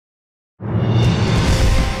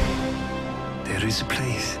is a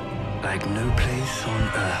place like no place on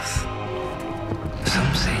earth.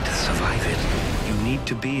 Some say to survive it, you need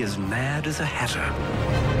to be as mad as a hatter.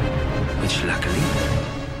 Which luckily,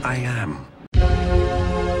 I am.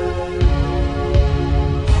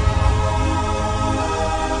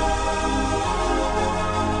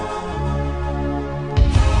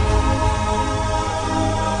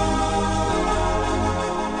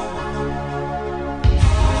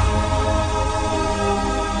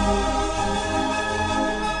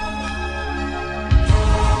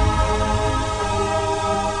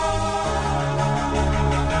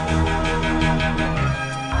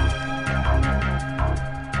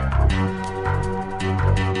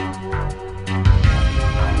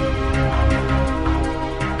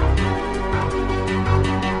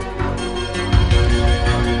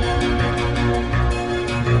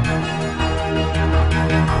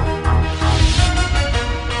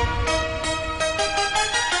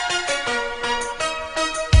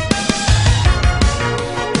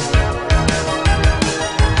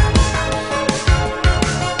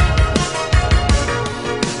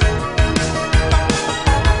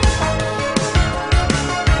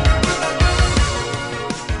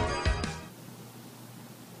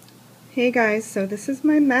 Hey guys, so this is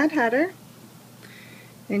my Mad Hatter,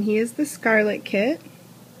 and he is the Scarlet kit.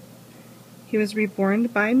 He was reborn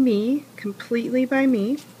by me, completely by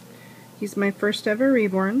me. He's my first ever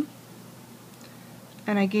reborn,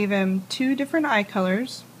 and I gave him 2 different eye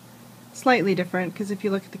colors, slightly different, because if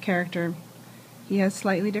you look at the character, he has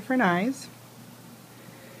slightly different eyes.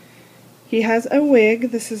 He has a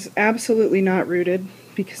wig. This is absolutely not rooted,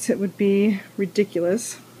 because it would be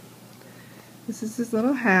ridiculous. This is his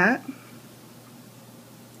little hat.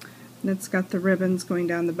 And it's got the ribbons going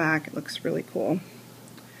down the back. It looks really cool.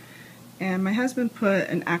 And my husband put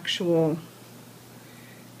an actual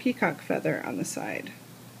peacock feather on the side,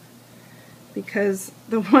 because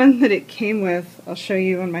the one that it came with, I'll show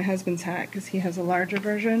you on my husband's hat because he has a larger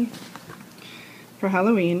version for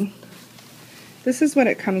Halloween. This is what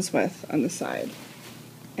it comes with on the side.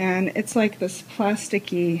 And it's like this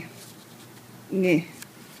plasticky,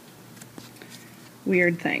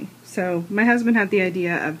 weird thing. So my husband had the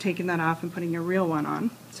idea of taking that off and putting a real one on.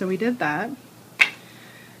 So we did that.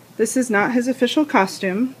 This is not his official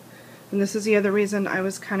costume, and this is the other reason I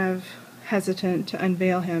was kind of hesitant to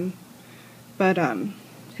unveil him. But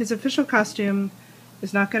his official costume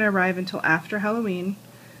is not going to arrive until after Halloween.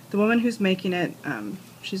 The woman who's making it,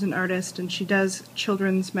 she's an artist, and she does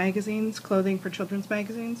children's magazines, clothing for children's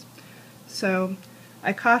magazines. So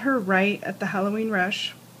I caught her right at the Halloween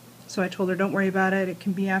rush. So I told her, don't worry about it, it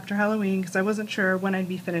can be after Halloween, because I wasn't sure when I'd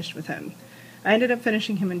be finished with him. I ended up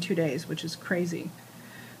finishing him in 2 days, which is crazy.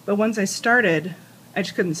 But once I started, I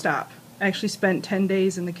just couldn't stop. I actually spent 10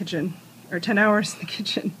 days in the kitchen, or 10 hours in the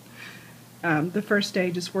kitchen, the first day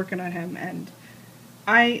just working on him, and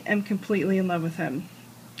I am completely in love with him.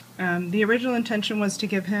 The original intention was to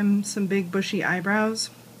give him some big bushy eyebrows,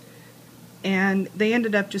 and they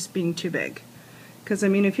ended up just being too big. Because, I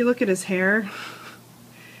mean, if you look at his hair,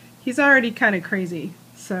 he's already kind of crazy,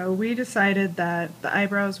 so we decided that the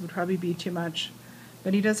eyebrows would probably be too much.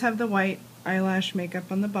 But he does have the white eyelash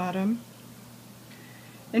makeup on the bottom,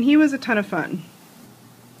 and he was a ton of fun.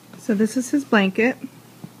 So this is his blanket,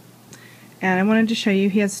 and I wanted to show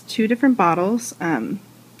you, he has 2 different bottles.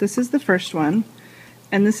 This is the first one,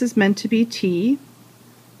 and this is meant to be tea,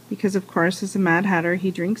 because of course as a Mad Hatter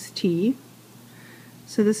he drinks tea.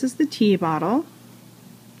 So this is the tea bottle.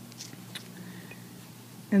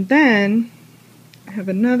 And then I have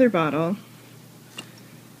another bottle,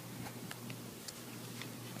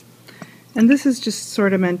 and this is just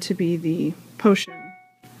sort of meant to be the potion.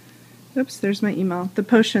 Oops, there's my email. The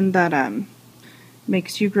potion that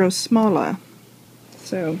makes you grow smaller.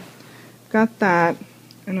 So got that,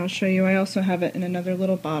 and I'll show you. I also have it in another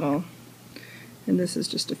little bottle, and this is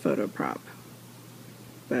just a photo prop.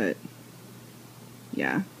 But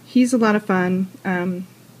yeah, he's a lot of fun.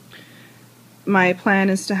 My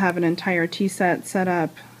plan is to have an entire tea set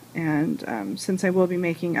up, and since I will be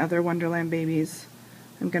making other Wonderland babies,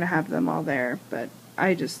 I'm going to have them all there, but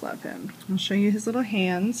I just love him. I'll show you his little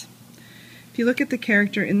hands. If you look at the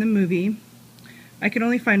character in the movie, I could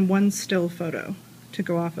only find one still photo to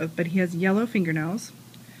go off of, but he has yellow fingernails,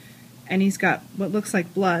 and he's got what looks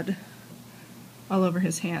like blood all over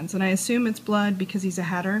his hands, and I assume it's blood because he's a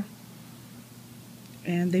hatter,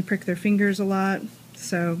 and they prick their fingers a lot,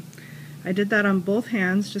 so I did that on both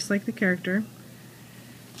hands, just like the character.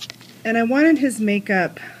 And I wanted his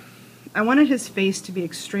makeup, I wanted his face to be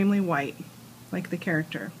extremely white, like the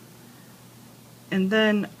character. And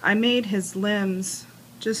then I made his limbs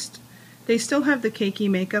just, they still have the cakey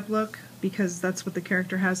makeup look, because that's what the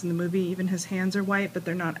character has in the movie. Even his hands are white, but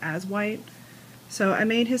they're not as white. So I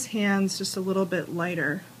made his hands just a little bit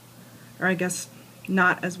lighter, or I guess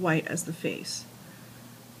not as white as the face.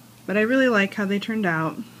 But I really like how they turned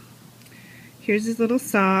out. Here's his little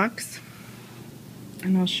socks,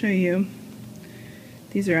 and I'll show you.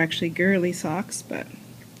 These are actually girly socks, but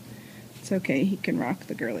it's okay, he can rock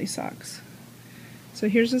the girly socks. So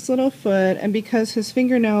here's his little foot, and because his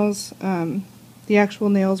fingernails, the actual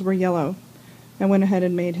nails were yellow, I went ahead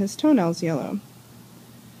and made his toenails yellow.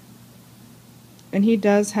 And he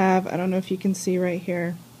does have, I don't know if you can see right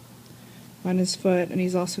here on his foot, and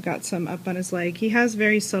he's also got some up on his leg. He has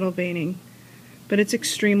very subtle veining, but it's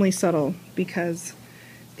extremely subtle because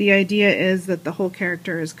the idea is that the whole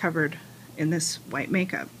character is covered in this white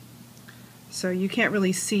makeup. So you can't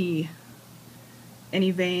really see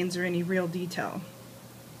any veins or any real detail.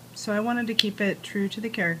 So I wanted to keep it true to the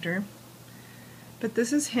character. But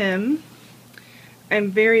this is him.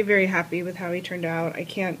 I'm very, very happy with how he turned out. I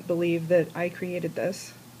can't believe that I created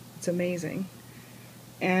this. It's amazing.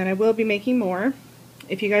 And I will be making more.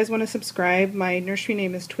 If you guys want to subscribe, my nursery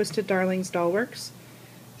name is Twisted Darlings Dollworx.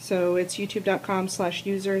 So it's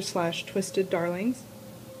youtube.com/user/twisteddarlings.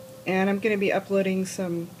 And I'm going to be uploading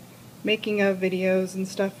some making of videos and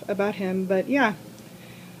stuff about him. But yeah,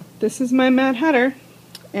 this is my Mad Hatter.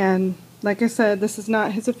 And like I said, this is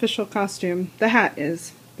not his official costume. The hat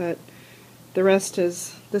is, but the rest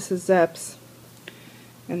is, this is Zepp's.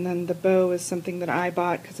 And then the bow is something that I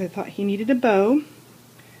bought because I thought he needed a bow.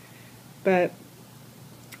 But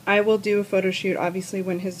I will do a photo shoot, obviously,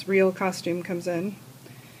 when his real costume comes in,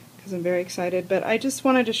 because I'm very excited. But I just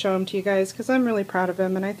wanted to show him to you guys because I'm really proud of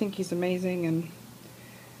him, and I think he's amazing, and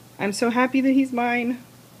I'm so happy that he's mine.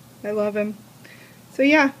 I love him. So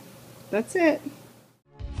yeah, that's it.